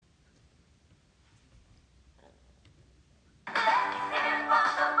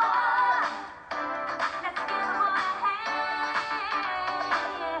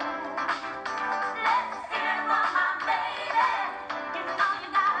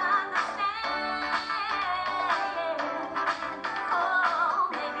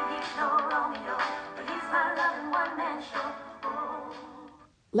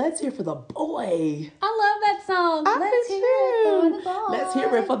Let's hear for the boy. I love that song. I Let's do hear it for too. the boy. Let's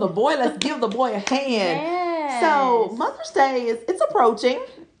hear it for the boy. Let's give the boy a hand. Yes. So Mother's Day it's approaching.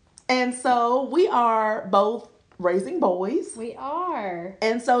 And so we are both raising boys. We are.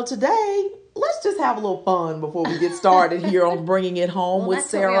 And so today, let's just have a little fun before we get started here on Bringing It Home with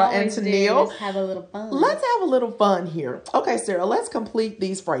Sarah and Tennille. Let's have a little fun. Let's have a little fun here. Okay, Sarah, let's complete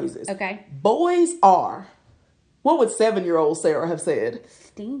these phrases. Okay. Boys are. What would 7-year-old Sarah have said?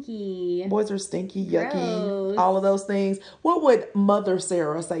 Stinky. Boys are stinky, yucky, Gross. all of those things. What would Mother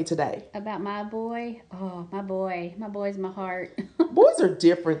Sarah say today? About my boy? Oh, my boy. My boy's my heart. Boys are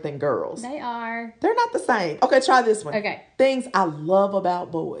different than girls. They are. They're not the same. Okay, try this one. Okay. Things I love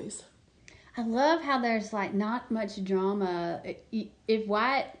about boys. I love how there's like not much drama. If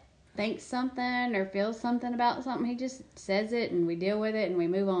Wyatt thinks something or feels something about something, he just says it and we deal with it and we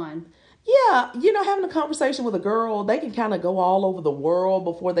move on. Yeah, having a conversation with a girl, they can kind of go all over the world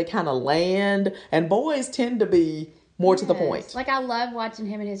before they kind of land. And boys tend to be more to the point. Like I love watching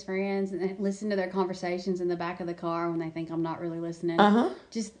him and his friends and listen to their conversations in the back of the car when they think I'm not really listening.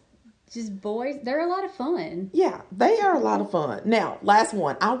 Just boys, they're a lot of fun. Yeah, they are a lot of fun. Now, last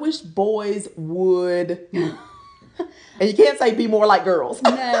one. I wish boys would... And you can't say be more like girls.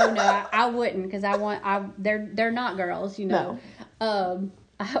 No, I wouldn't because they're not girls, No.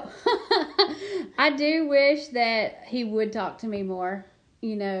 I do wish that he would talk to me more.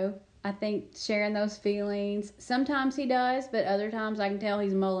 I think sharing those feelings. Sometimes he does, but other times I can tell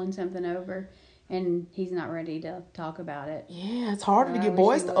he's mulling something over and he's not ready to talk about it. Yeah, it's harder to get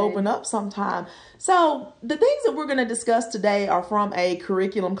boys to open up sometime. So the things that we're going to discuss today are from a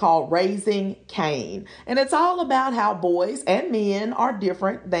curriculum called Raising Cain. And it's all about how boys and men are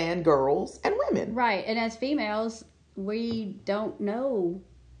different than girls and women. Right. And as females, we don't know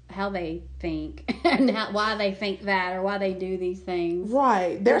how they think and why they think that or why they do these things.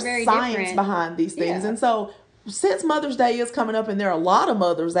 Right. There's science different behind these things. Yeah. And so since Mother's Day is coming up and there are a lot of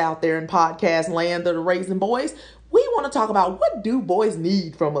mothers out there in podcast land that are raising boys, we want to talk about what do boys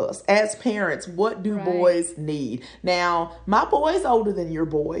need from us as parents. What do boys need? Now, my boy's older than your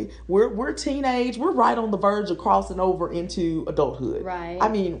boy. We're teenage. We're right on the verge of crossing over into adulthood. Right. I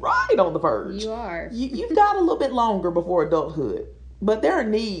mean, right on the verge. You are. You've got a little bit longer before adulthood. But there are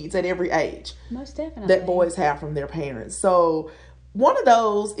needs at every age. Most definitely. That boys have from their parents. So one of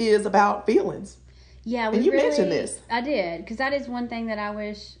those is about feelings. Yeah, and you mentioned this. I did, because that is one thing that I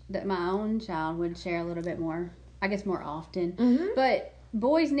wish that my own child would share a little bit more, I guess more often. Mm-hmm. But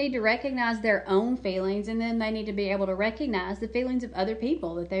boys need to recognize their own feelings, and then they need to be able to recognize the feelings of other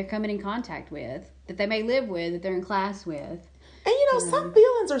people that they're coming in contact with, that they may live with, that they're in class with. And some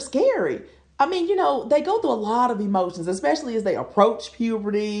feelings are scary. I mean, they go through a lot of emotions, especially as they approach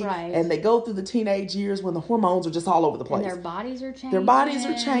puberty. Right. And they go through the teenage years when the hormones are just all over the place. And their bodies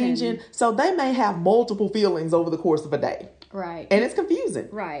are changing. So they may have multiple feelings over the course of a day. Right. And it's confusing.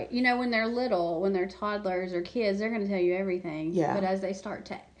 Right. When they're little, when they're toddlers or kids, they're going to tell you everything. Yeah. But as they start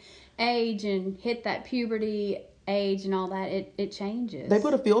to age and hit that puberty age and all that, it changes. They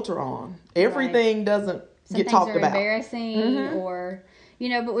put a filter on. Everything doesn't get talked about. Some things are embarrassing or...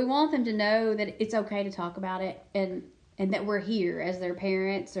 but we want them to know that it's okay to talk about it and that we're here as their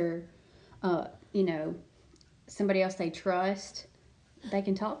parents or, somebody else they trust. They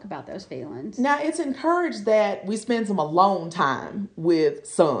can talk about those feelings. Now, it's encouraged that we spend some alone time with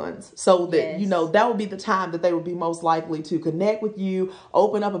sons so that, that would be the time that they would be most likely to connect with you,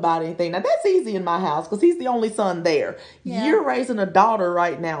 open up about anything. Now, that's easy in my house because he's the only son there. Yeah. You're raising a daughter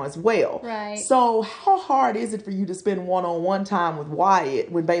right now as well. Right. So how hard is it for you to spend one-on-one time with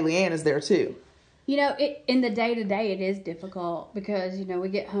Wyatt when Bailey Ann is there too? In the day-to-day, it is difficult because, we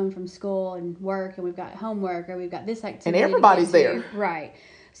get home from school and work and we've got homework or we've got this activity. And everybody's there. Right.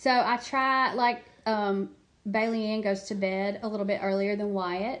 So I try, Bailey Ann goes to bed a little bit earlier than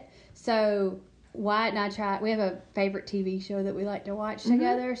Wyatt. So Wyatt and I we have a favorite TV show that we like to watch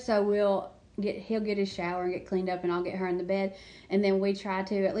together. So he'll get his shower and get cleaned up and I'll get her in the bed. And then we try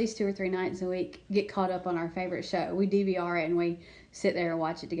to, at least 2 or 3 nights a week, get caught up on our favorite show. We DVR it and we sit there and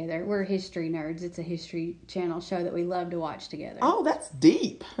watch it together. We're history nerds. It's a history channel show that we love to watch together. Oh, that's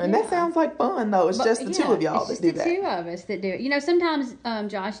deep. And that sounds like fun, though. It's just the two of y'all that do that. It's just the two of us that do it. Sometimes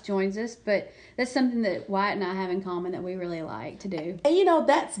Josh joins us, but that's something that Wyatt and I have in common that we really like to do. And,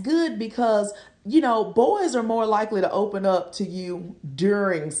 that's good because, boys are more likely to open up to you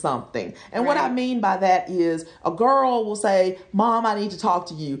during something. And what I mean by that is a girl will say, Mom, I need to talk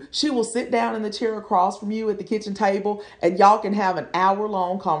to you. She will sit down in the chair across from you at the kitchen table and y'all can have an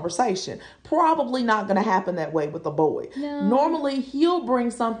hour-long conversation. Probably not going to happen that way with a boy. No. Normally, he'll bring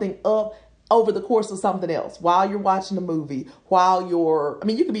something up over the course of something else, while you're watching a movie,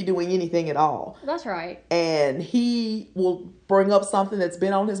 you could be doing anything at all. That's right. And he will bring up something that's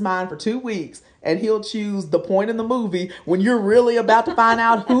been on his mind for 2 weeks, and he'll choose the point in the movie when you're really about to find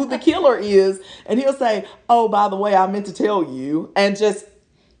out who the killer is, and he'll say, "Oh, by the way, I meant to tell you," and just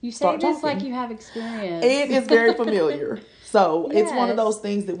you say this like you have experience. It is very familiar. So Yes. it's one of those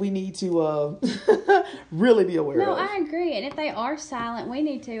things that we need to really be aware of. No, I agree. And if they are silent, we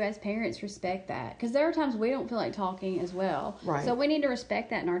need to, as parents, respect that. Because there are times we don't feel like talking as well. Right. So we need to respect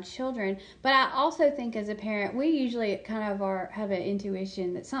that in our children. But I also think as a parent, we usually kind of have an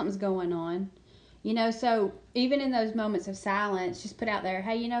intuition that something's going on. You know, so even in those moments of silence, just put out there,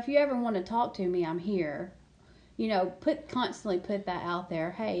 hey, you know, if you ever want to talk to me, I'm here. You know, constantly put that out there.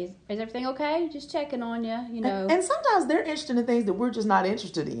 Hey, is everything okay? Just checking on you, you know. And sometimes they're interested in things that we're just not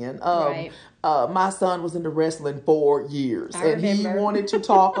interested in. Right. My son was into wrestling for years, I and he remember. wanted to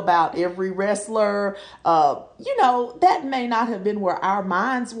talk about every wrestler. You know, that may not have been where our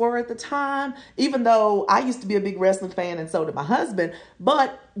minds were at the time, even though I used to be a big wrestling fan and so did my husband.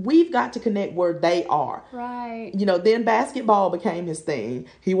 But we've got to connect where they are. Right. You know, then basketball became his thing.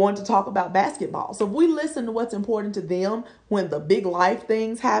 He wanted to talk about basketball. So if we listen to what's important to them when the big life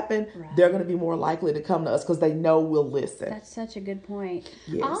things happen, Right. they're going to be more likely to come to us because they know we'll listen. That's such a good point.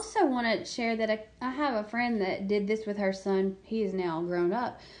 Yes. I also want to share that I have a friend that did this with her son. He is now grown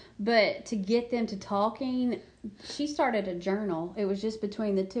up. But to get them to talking, she started a journal. It was just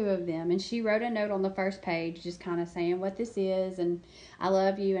between the two of them. And she wrote a note on the first page just kind of saying what this is. And I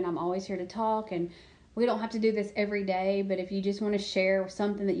love you and I'm always here to talk. And we don't have to do this every day. But if you just want to share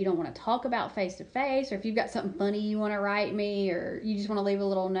something that you don't want to talk about face to face, or if you've got something funny you want to write me, or you just want to leave a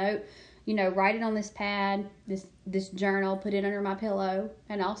little note, you know, write it on this pad, this journal, put it under my pillow,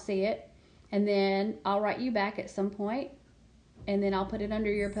 and I'll see it. And then I'll write you back at some point, and then I'll put it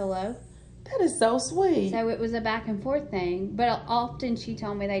under your pillow. That is so sweet. So it was a back and forth thing. But often she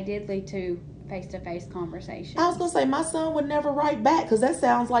told me they did lead to face-to-face conversations. I was going to say, my son would never write back because that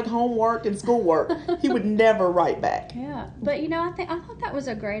sounds like homework and schoolwork. He would never write back. Yeah. But, you know, I thought that was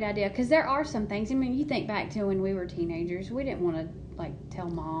a great idea because there are some things. I mean, you think back to when we were teenagers, we didn't want to, like, tell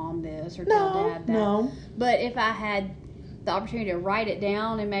mom this or tell dad that. No. But if I had the opportunity to write it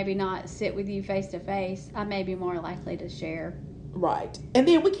down and maybe not sit with you face to face, I may be more likely to share. Right. And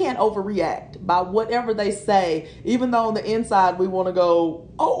then we can't overreact by whatever they say, even though on the inside we want to go,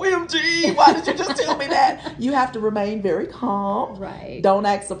 OMG, why did you just tell me that? You have to remain very calm. Right. Don't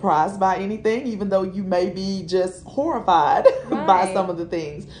act surprised by anything, even though you may be just horrified by Right. some of the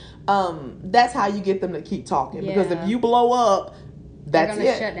things. That's how you get them to keep talking. Because Yeah. if you blow up, that's gonna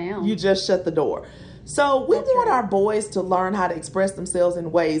it. shut down. You just shut the door. So we That's want right. our boys to learn how to express themselves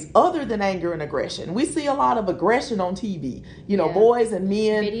in ways other than anger and aggression. We see a lot of aggression on TV. You know, Yeah. boys and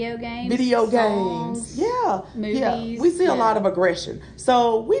men. Video games. Video songs, games. Yeah. Yeah. movies. We see a Yeah. lot of aggression.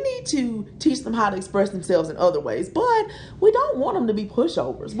 So we need to teach them how to express themselves in other ways. But we don't want them to be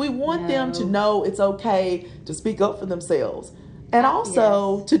pushovers. We want them to No. know it's okay to speak up for themselves. And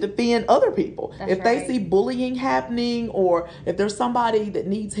also Yes. to defend other people. That's If they right. see bullying happening, or if there's somebody that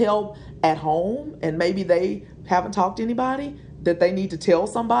needs help at home and maybe they haven't talked to anybody, that they need to tell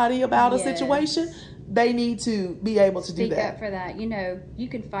somebody about a Yes. situation, they need to be able to Speak do that. up for that. You know, you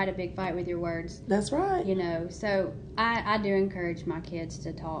can fight a big fight with your words. That's right. You know, so I do encourage my kids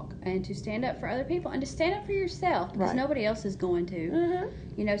to talk and to stand up for other people and to stand up for yourself because Right. nobody else is going to. Mhm.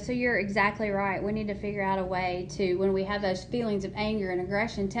 You know, so you're exactly right. We need to figure out a way to, when we have those feelings of anger and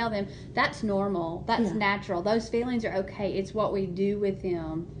aggression, tell them that's normal, that's Yeah. natural, those feelings are okay. It's what we do with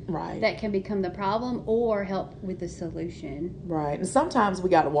them Right. that can become the problem or help with the solution. Right. And sometimes we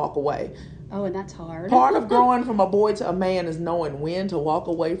got to walk away. Oh, and that's hard. Part of growing from a boy to a man is knowing when to walk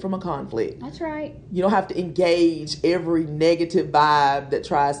away from a conflict. That's right. You don't have to engage every negative vibe that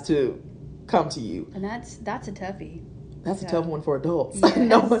tries to come to you. And that's a toughie. That's a Yeah. tough one for adults. Yes.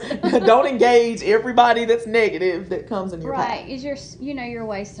 No, don't engage everybody that's negative that comes in your Right, path. is you're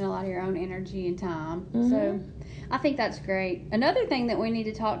wasting a lot of your own energy and time. Mm-hmm. So, I think that's great. Another thing that we need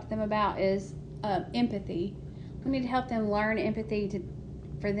to talk to them about is empathy. We need to help them learn empathy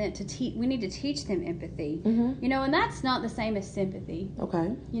for them to teach. We need to teach them empathy. Mm-hmm. You know, and that's not the same as sympathy.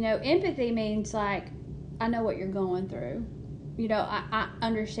 Okay. You know, empathy means like I know what you're going through. You know, I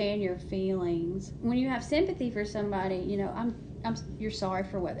understand your feelings. When you have sympathy for somebody, you know, you're sorry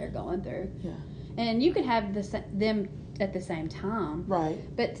for what they're going through. Yeah. And you can have them at the same time. Right.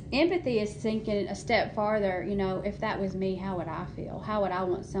 But empathy is thinking a step farther, you know, if that was me, how would I feel? How would I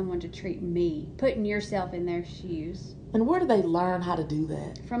want someone to treat me? Putting yourself in their shoes. And where do they learn how to do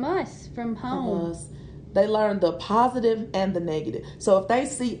that? From us, from home. From us. They learn the positive and the negative. So if they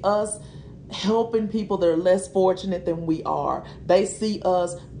see us helping people that are less fortunate than we are. They see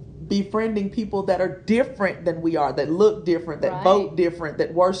us befriending people that are different than we are, that look different, that vote different,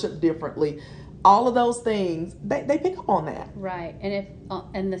 that worship differently. All of those things, they pick up on that. Right.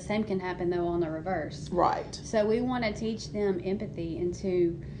 And the same can happen, though, on the reverse. Right. So we want to teach them empathy and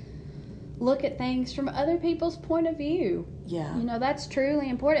to look at things from other people's point of view. Yeah. You know, that's truly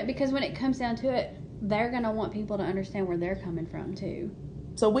important, because when it comes down to it, they're going to want people to understand where they're coming from, too.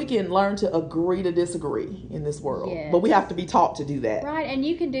 So we can learn to agree to disagree in this world. Yes. But we have to be taught to do that. Right, and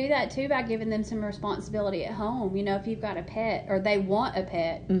you can do that too by giving them some responsibility at home. You know, if you've got a pet or they want a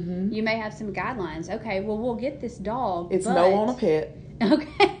pet, you may have some guidelines. Okay, well, we'll get this dog. It's no on a pet.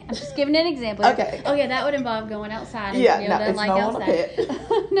 Okay, I'm just giving an example. Okay. Oh, yeah, that would involve going outside. And Yeah, Neil doesn't it's like no outside. on a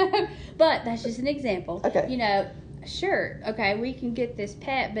pet. No, but that's just an example. Okay. You know, sure, okay, we can get this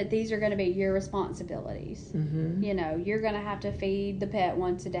pet, but these are going to be your responsibilities. Mm-hmm. You know, you're going to have to feed the pet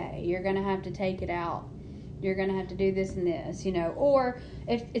once a day. You're going to have to take it out. You're going to have to do this and this, you know. Or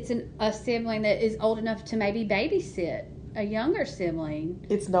if it's a sibling that is old enough to maybe babysit a younger sibling.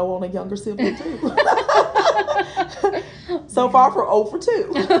 It's no on a younger sibling, too. So far for 0 for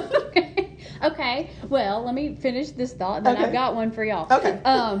 2. Okay. Well, let me finish this thought, and then Okay. I've got one for y'all. Okay.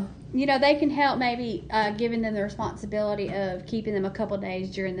 You know, they can help maybe giving them the responsibility of keeping them a couple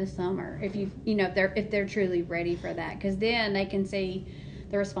days during the summer, if they're truly ready for that, because then they can see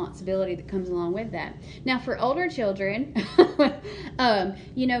the responsibility that comes along with that. Now, for older children,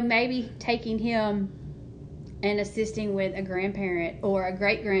 you know, maybe taking him and assisting with a grandparent or a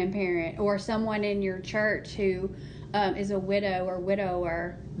great grandparent or someone in your church who is a widow or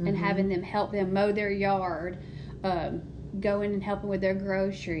widower, and having them help them mow their yard. Go in and help them with their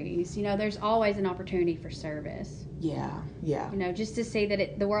groceries. You know, there's always an opportunity for service. Yeah. You know, just to see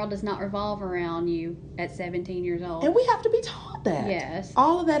that the world does not revolve around you at 17 years old. And we have to be taught that. Yes.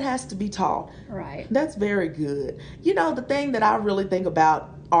 All of that has to be taught. Right. That's very good. You know, the thing that I really think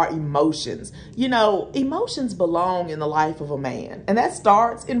about are emotions. You know, emotions belong in the life of a man, and that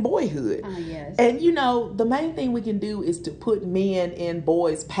starts in boyhood. Yes. And you know, the main thing we can do is to put men in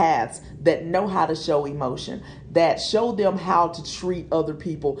boys' paths that know how to show emotion, that show them how to treat other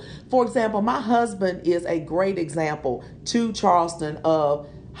people. For example, my husband is a great example to Charleston of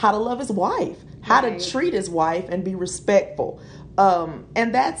how to love his wife, how to treat his wife and be respectful.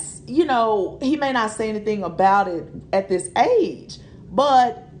 And that's, you know, he may not say anything about it at this age,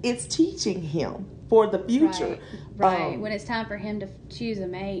 but it's teaching him for the future. Right. When it's time for him to choose a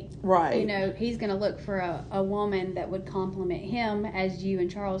mate, right. You know, he's going to look for a woman that would compliment him as you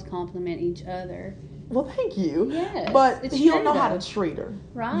and Charles compliment each other. Well, thank you. Yes, but it's he'll true, know how though. to treat her.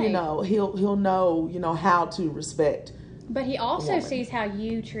 Right. You know, he'll know, you know, how to respect. But he also sees how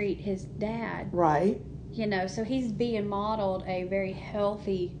you treat his dad. Right. You know, so he's being modeled a very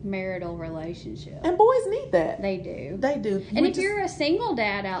healthy marital relationship. And boys need that. They do. They do. And if you're a single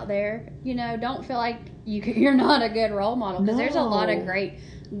dad out there, you know, don't feel like you're not a good role model, because there's a lot of great,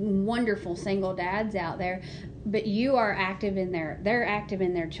 wonderful single dads out there. But you are they're active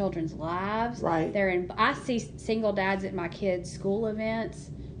in their children's lives. Right. I see single dads at my kids' school events,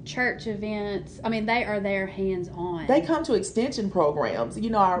 church events. I mean, they are there hands-on. They come to extension programs,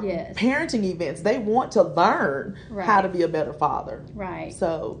 you know, our parenting events. They want to learn how to be a better father. Right.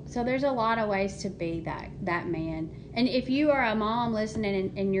 So there's a lot of ways to be that man. And if you are a mom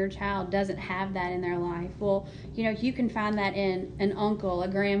listening and your child doesn't have that in their life, well, you know, you can find that in an uncle, a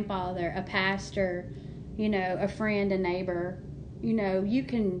grandfather, a pastor, you know, a friend, a neighbor. You know, you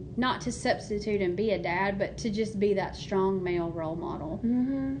can, not to substitute and be a dad, but to just be that strong male role model.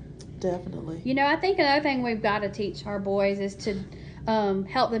 Mm-hmm. Definitely. You know, I think another thing we've got to teach our boys is to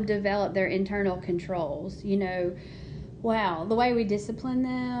help them develop their internal controls. You know, the way we discipline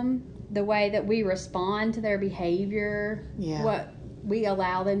them, the way that we respond to their behavior, what we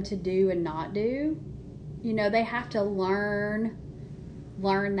allow them to do and not do. You know, they have to learn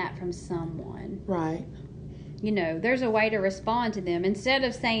that from someone. Right. You know, there's a way to respond to them. Instead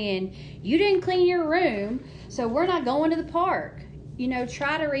of saying, you didn't clean your room, so we're not going to the park. You know,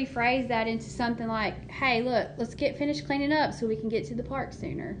 try to rephrase that into something like, hey, look, let's get finished cleaning up so we can get to the park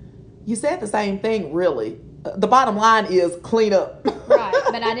sooner. You said the same thing, really. The bottom line is clean up. Right,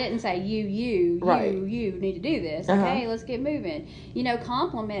 but I didn't say you need to do this. Okay, let's get moving. You know,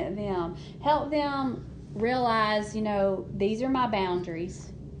 compliment them. Help them realize, you know, these are my boundaries.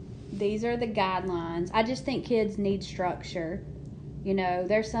 These are the guidelines. I just think kids need structure. You know,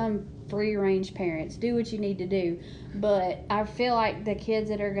 there's some free-range parents. Do what you need to do. But I feel like the kids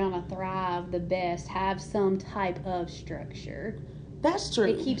that are going to thrive the best have some type of structure. That's true.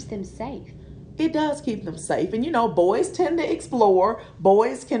 It keeps them safe. It does keep them safe. And, boys tend to explore.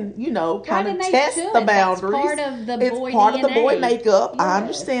 Boys can, kind of and they test should. the boundaries. That's part of the it's boy part of the DNA. boy makeup. I Yes.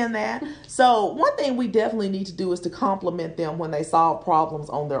 understand that. So one thing we definitely need to do is to compliment them when they solve problems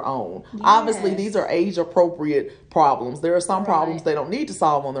on their own. Yes. Obviously, these are age appropriate problems. There are some problems Right. they don't need to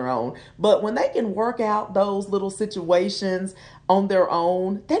solve on their own. But when they can work out those little situations on their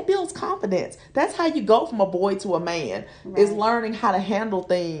own, that builds confidence. That's how you go from a boy to a man, is Right. learning how to handle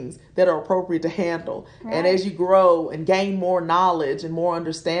things that are appropriate to handle. And Right. as you grow and gain more knowledge and more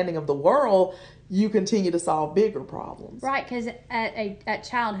understanding of the world, you continue to solve bigger problems. Right, because at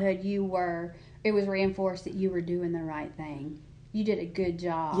childhood, it was reinforced that you were doing the right thing. You did a good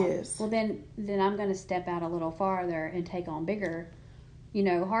job. Yes. Well, then I'm going to step out a little farther and take on bigger,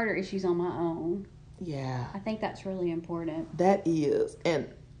 harder issues on my own. Yeah, I think that's really important. that is. And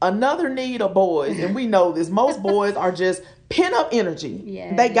another need of boys, and we know this, most boys are just pent up energy.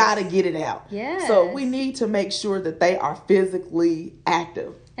 Yes. They got to get it out. Yes. So we need to make sure that they are physically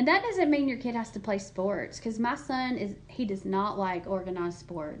active. And that doesn't mean your kid has to play sports, because my son he does not like organized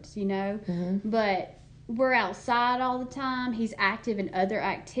sports, but we're outside all the time. He's active in other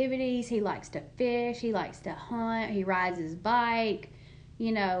activities. He likes to fish. He likes to hunt. He rides his bike.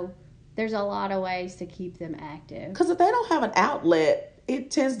 There's a lot of ways to keep them active. Because if they don't have an outlet, it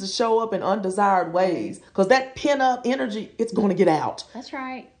tends to show up in undesired ways. Because that pent up energy, it's going to get out. That's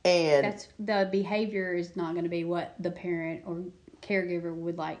right. And the behavior is not going to be what the parent or caregiver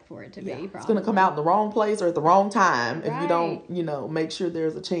would like for it to be. it's going to come out in the wrong place or at the wrong time if you Right. don't, make sure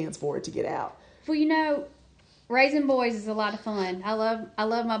there's a chance for it to get out. Well, raising boys is a lot of fun. I love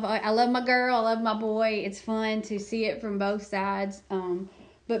my boy. I love my girl. I love my boy. It's fun to see it from both sides.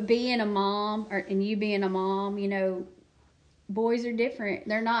 But being a mom, and you being a mom, boys are different.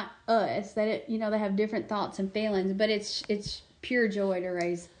 They're not us. They have different thoughts and feelings. But it's pure joy to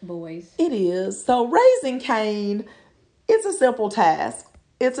raise boys. It is. So raising Cain, it's a simple task.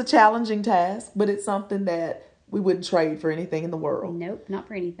 It's a challenging task, but it's something that we wouldn't trade for anything in the world. Nope, not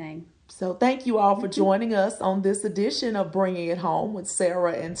for anything. So thank you all for joining us on this edition of Bringing It Home with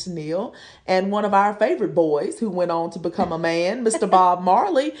Sarah and Tennille. And one of our favorite boys who went on to become a man, Mr. Bob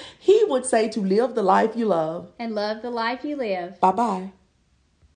Marley, he would say to live the life you love. And love the life you live. Bye-bye.